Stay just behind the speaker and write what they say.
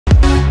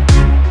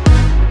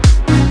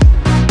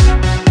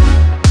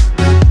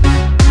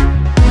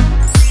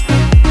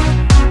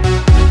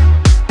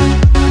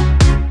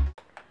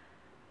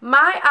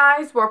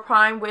lashes were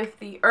primed with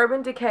the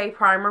Urban Decay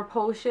Primer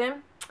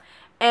Potion.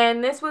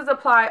 And this was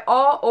applied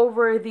all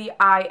over the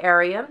eye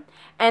area.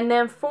 And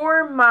then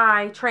for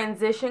my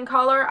transition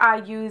color, I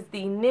used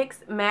the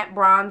NYX Matte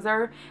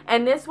Bronzer.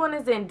 And this one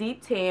is in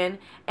Deep Tan.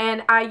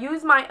 And I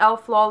used my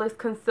Flawless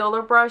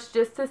Concealer Brush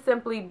just to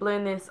simply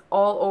blend this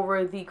all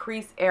over the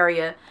crease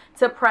area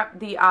to prep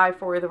the eye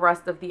for the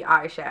rest of the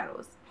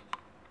eyeshadows.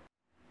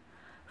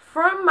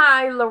 From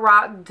my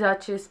Lorac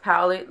Duchess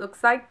palette,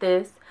 looks like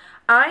this.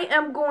 I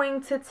am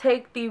going to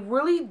take the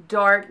really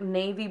dark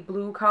navy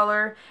blue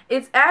color.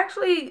 It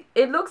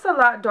looks a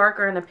lot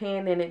darker in the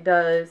pan than it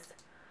does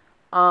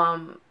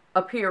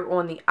appear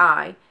on the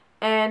eye.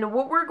 And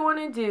what we're going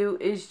to do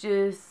is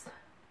just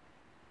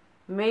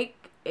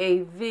make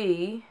a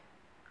V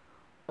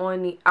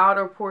on the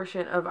outer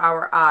portion of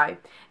our eye.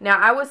 Now,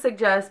 I would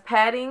suggest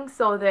padding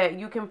so that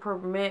you can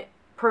prevent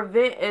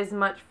as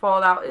much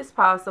fallout as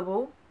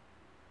possible.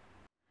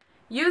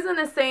 Using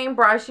the same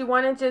brush, you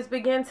want to just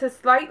begin to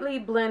slightly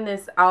blend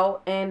this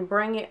out and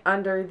bring it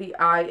under the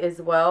eye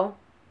as well.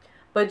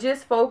 But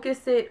just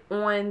focus it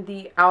on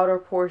the outer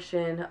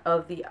portion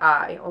of the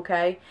eye,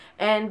 okay?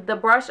 And the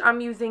brush I'm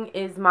using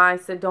is my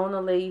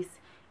Sedona Lace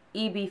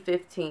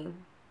EB15.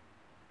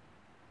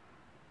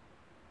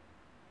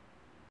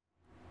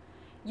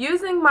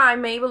 Using my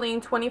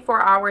Maybelline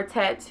 24-Hour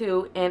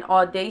Tattoo in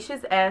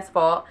Audacious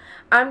Asphalt,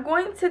 I'm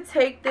going to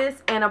take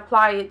this and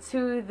apply it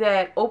to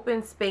that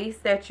open space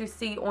that you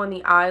see on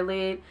the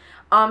eyelid.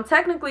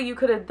 Technically, you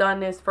could have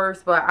done this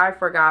first, but I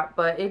forgot,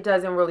 but it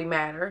doesn't really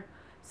matter.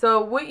 So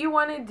what you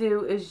want to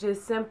do is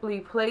just simply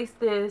place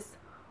this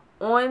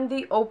on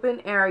the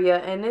open area,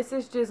 and this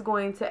is just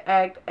going to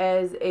act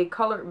as a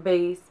colored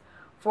base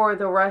for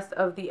the rest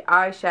of the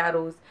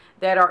eyeshadows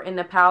that are in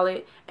the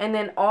palette. And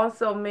then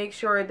also make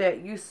sure that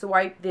you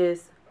swipe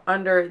this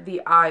under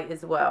the eye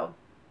as well.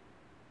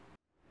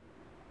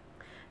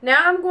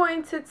 Now I'm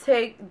going to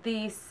take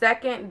the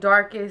second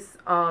darkest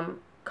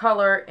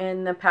color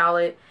in the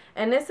palette,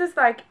 and this is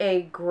like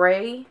a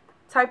gray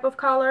type of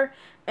color,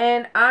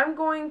 and I'm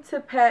going to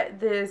pat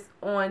this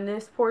on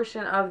this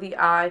portion of the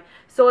eye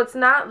so it's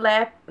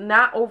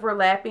not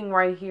overlapping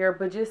right here,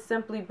 but just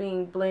simply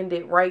being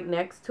blended right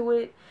next to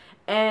it.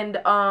 And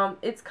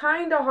it's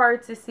kind of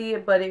hard to see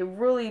it, but it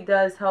really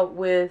does help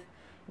with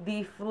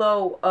the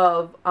flow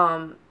of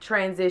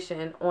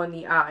transition on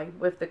the eye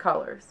with the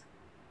colors.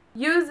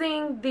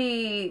 Using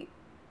the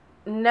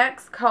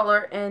next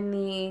color in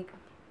the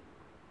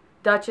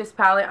Duchess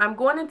palette, I'm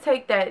going to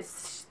take that,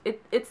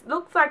 it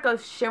looks like a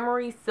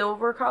shimmery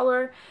silver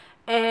color,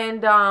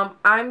 and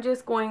I'm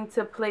just going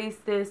to place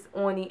this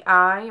on the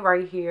eye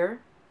right here,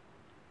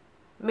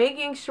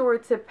 making sure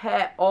to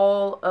pat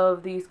all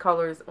of these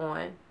colors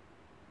on.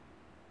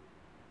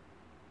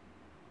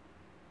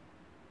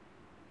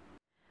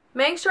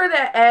 Make sure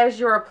that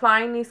as you're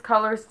applying these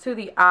colors to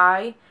the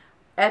eye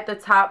at the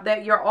top,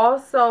 that you're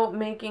also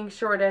making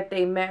sure that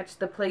they match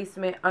the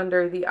placement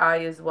under the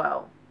eye as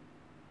well.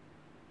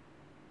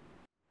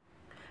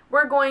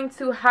 We're going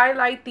to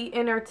highlight the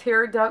inner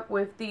tear duct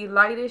with the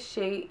lightest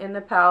shade in the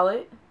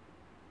palette.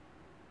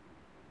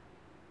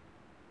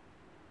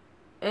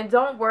 And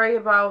don't worry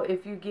about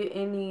if you get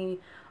any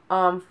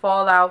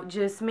fallout.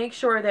 Just make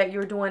sure that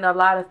you're doing a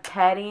lot of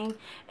patting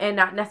and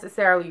not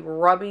necessarily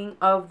rubbing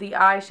of the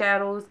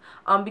eyeshadows,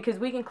 because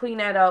we can clean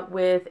that up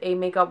with a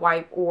makeup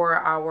wipe or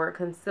our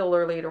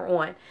concealer later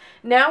on.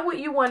 Now what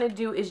you want to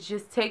do is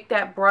just take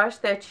that brush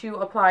that you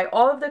apply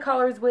all of the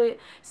colors with,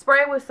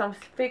 spray it with some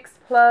Fix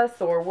Plus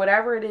or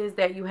whatever it is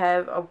that you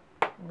have. A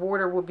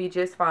water will be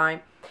just fine.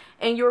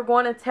 And you're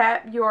going to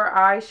tap your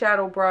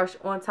eyeshadow brush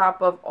on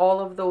top of all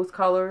of those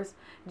colors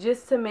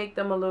just to make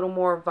them a little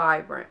more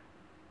vibrant.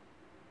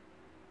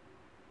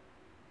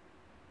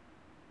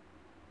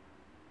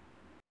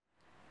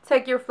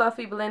 Take your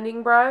fluffy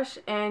blending brush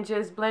and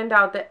just blend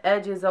out the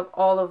edges of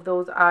all of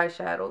those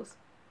eyeshadows.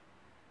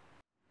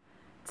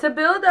 To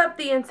build up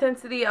the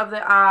intensity of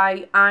the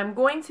eye, I'm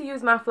going to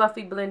use my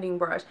fluffy blending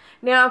brush.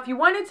 Now, if you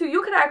wanted to,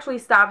 you could actually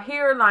stop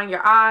here, line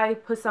your eye,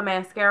 put some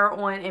mascara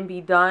on, and be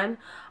done.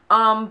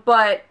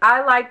 But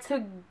I like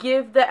to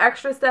give the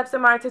extra steps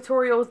in my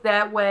tutorials.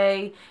 That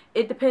way,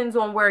 it depends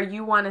on where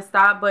you want to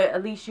stop, but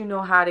at least you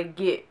know how to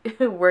get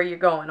where you're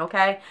going,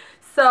 okay?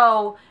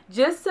 So,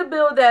 just to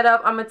build that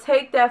up, I'm going to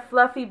take that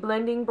fluffy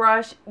blending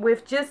brush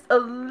with just a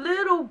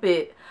little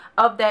bit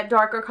of that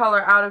darker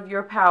color out of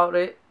your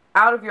palette.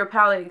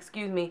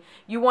 Excuse me.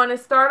 You want to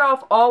start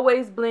off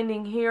always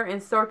blending here in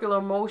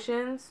circular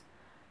motions.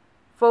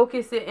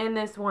 Focus it in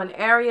this one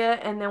area,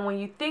 and then when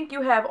you think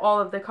you have all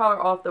of the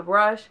color off the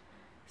brush,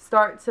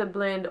 start to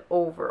blend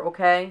over,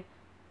 okay?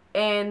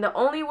 And the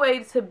only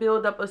way to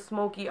build up a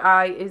smoky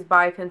eye is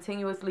by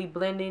continuously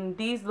blending.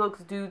 These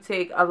looks do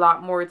take a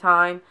lot more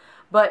time,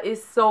 but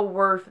it's so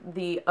worth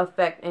the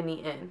effect in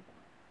the end.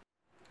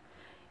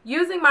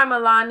 Using my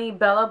Milani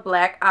Bella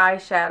Black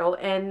eyeshadow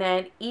and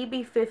that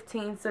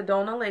EB15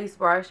 Sedona lace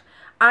brush,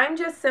 I'm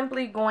just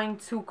simply going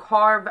to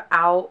carve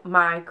out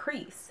my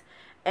crease.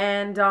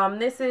 And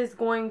this is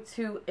going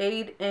to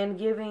aid in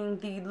giving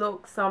the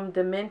look some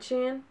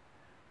dimension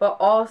but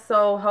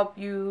also help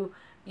you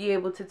be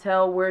able to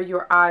tell where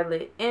your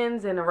eyelid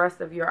ends and the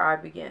rest of your eye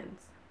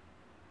begins.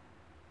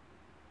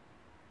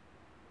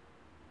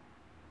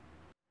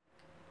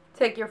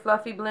 Take your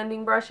fluffy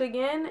blending brush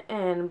again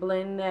and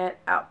blend that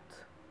out.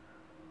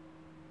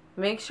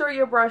 Make sure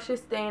your brush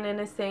is staying in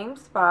the same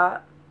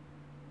spot.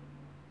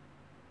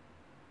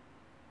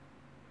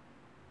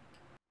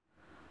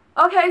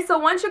 Okay, so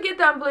once you get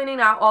done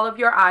blending out all of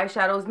your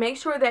eyeshadows, make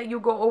sure that you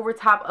go over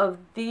top of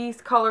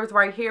these colors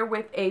right here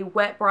with a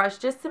wet brush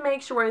just to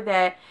make sure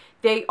that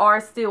they are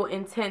still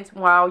intense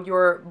while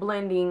you're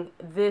blending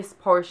this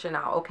portion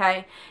out,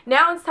 okay?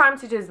 Now it's time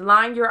to just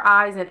line your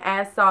eyes and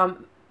add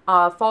some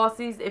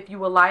falsies if you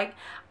would like.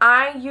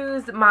 I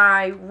used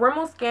my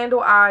Rimmel Scandal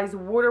Eyes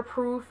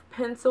waterproof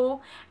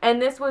pencil, and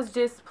this was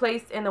just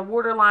placed in the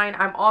waterline.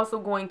 I'm also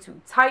going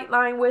to tight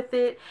line with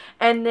it,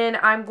 and then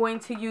I'm going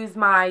to use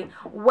my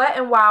Wet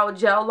n Wild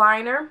gel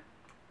liner,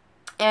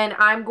 and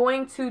I'm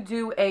going to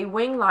do a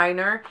wing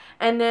liner,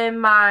 and then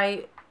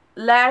my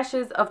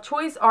lashes of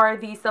choice are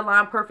the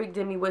Salon Perfect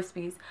Demi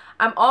Wispies.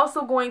 I'm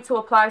also going to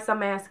apply some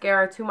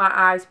mascara to my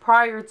eyes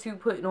prior to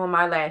putting on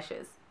my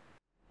lashes.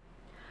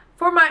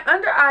 For my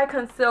under eye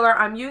concealer,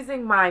 I'm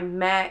using my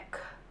MAC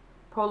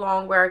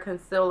Prolonged Wear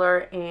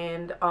Concealer,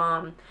 and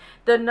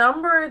the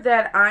number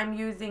that I'm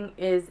using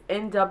is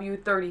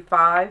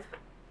NW35.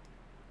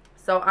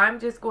 So I'm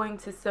just going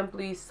to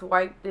simply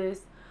swipe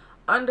this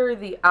under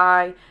the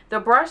eye. The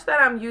brush that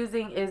I'm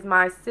using is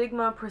my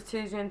Sigma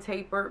Precision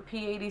Tapered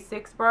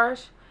P86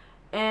 brush,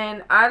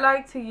 and I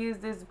like to use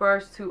this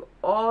brush to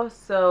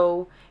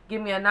also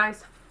give me a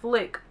nice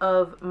flick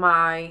of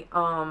my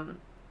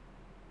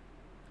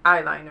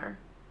eyeliner.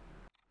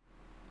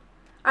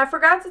 I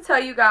forgot to tell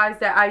you guys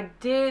that I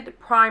did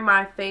prime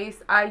my face.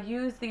 I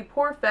used the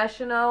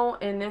Professional,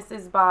 and this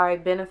is by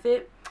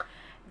Benefit.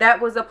 That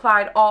was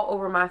applied all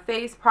over my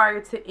face prior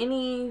to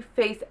any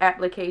face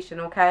application,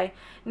 okay?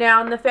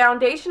 Now, the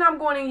foundation I'm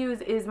going to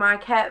use is my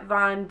Kat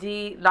Von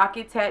D Lock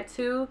It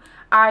Tattoo.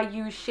 I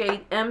use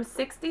shade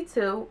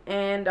M62,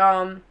 and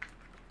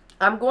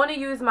I'm going to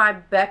use my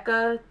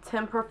Becca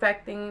 10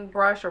 Perfecting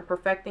brush, or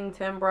Perfecting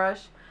 10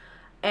 brush.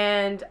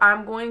 And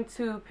I'm going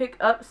to pick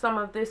up some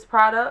of this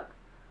product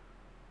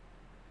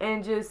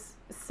and just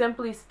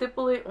simply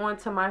stipple it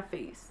onto my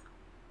face.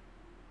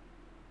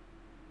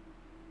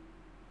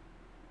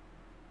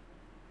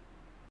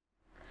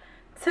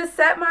 To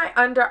set my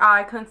under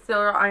eye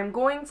concealer, I'm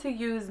going to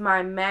use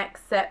my MAC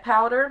Set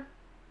Powder.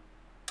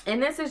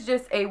 And this is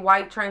just a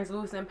white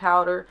translucent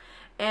powder.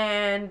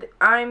 And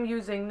I'm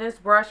using this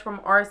brush from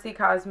RC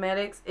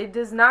Cosmetics. It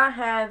does not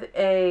have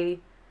a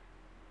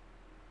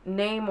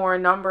name or a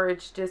number,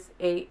 it's just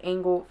a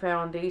angled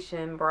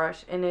foundation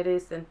brush, and it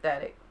is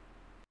synthetic.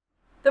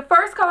 The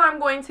first color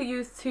I'm going to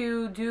use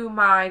to do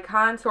my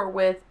contour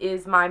with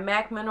is my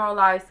MAC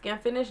Mineralized Skin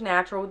Finish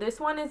Natural. This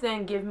one is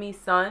in Give Me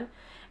Sun,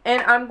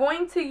 and I'm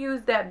going to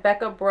use that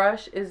Becca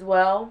brush as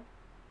well,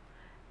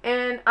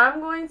 and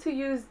I'm going to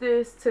use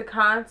this to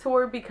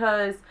contour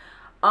because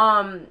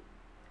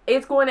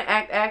it's going to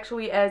act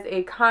actually as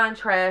a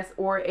contrast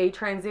or a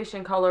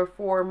transition color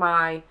for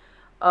my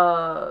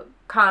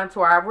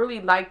contour. I really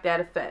like that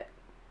effect.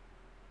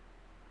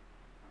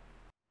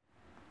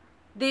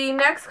 The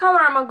next color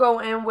I'm going to go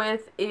in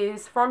with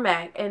is from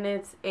MAC, and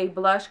it's a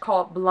blush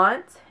called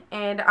Blunt,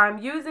 and I'm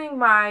using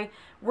my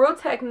Real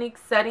Technique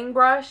setting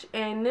brush,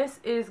 and this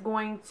is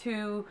going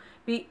to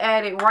be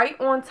added right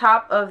on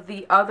top of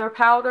the other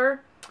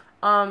powder,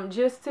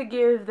 just to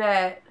give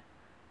that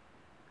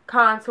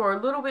contour a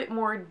little bit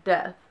more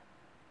depth.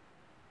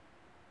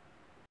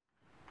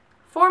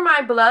 For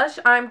my blush,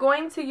 I'm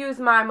going to use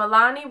my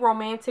Milani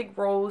Romantic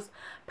Rose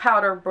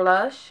Powder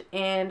Blush,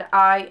 and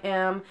I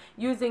am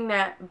using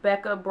that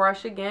Becca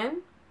brush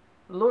again.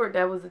 Lord,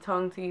 that was a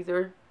tongue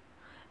teaser.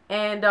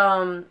 And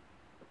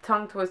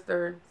tongue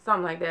twister,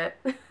 something like that.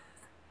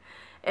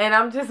 And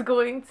I'm just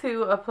going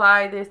to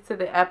apply this to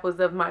the apples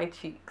of my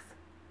cheeks.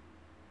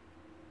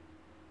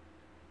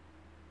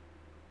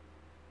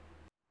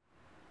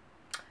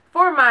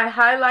 For my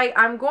highlight,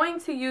 I'm going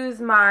to use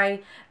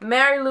my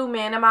Mary Lou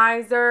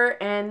Manimizer,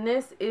 and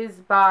this is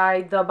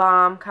by The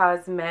Balm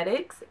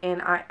Cosmetics,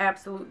 and I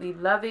absolutely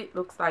love it.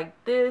 Looks like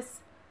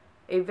this,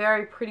 a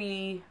very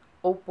pretty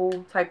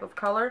opal type of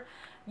color.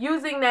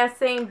 Using that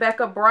same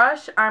Becca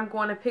brush, I'm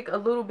going to pick a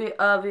little bit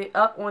of it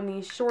up on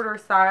the shorter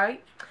side,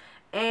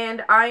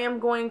 and I am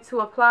going to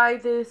apply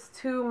this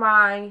to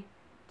my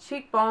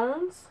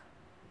cheekbones,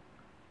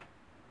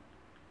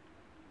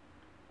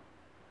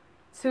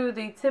 to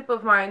the tip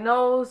of my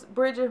nose,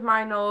 bridge of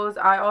my nose.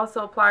 I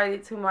also applied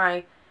it to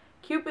my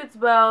Cupid's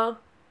bow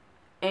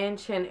and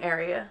chin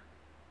area.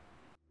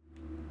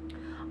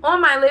 On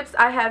my lips,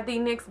 I have the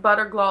NYX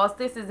Butter Gloss.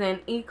 This is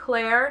in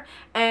Eclair.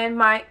 And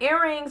my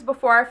earrings,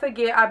 before I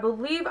forget, I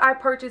believe I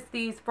purchased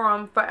these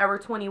from Forever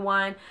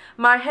 21.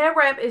 My head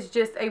wrap is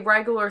just a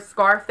regular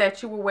scarf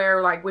that you will wear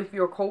like with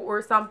your coat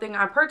or something.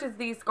 I purchased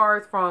these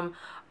scarves from,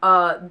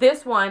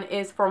 this one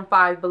is from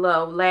Five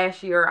Below.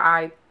 Last year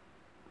I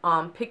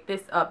pick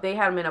this up. They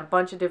had them in a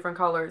bunch of different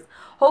colors.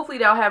 Hopefully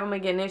they'll have them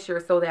again this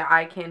year so that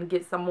I can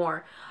get some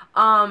more.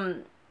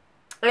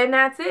 And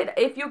that's it.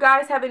 If you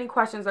guys have any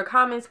questions or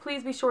comments,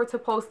 please be sure to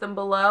post them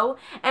below.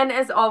 And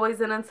as always,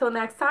 and until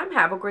next time,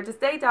 have a gorgeous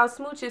day, doll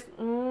smooches.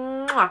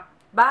 Mwah.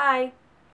 Bye.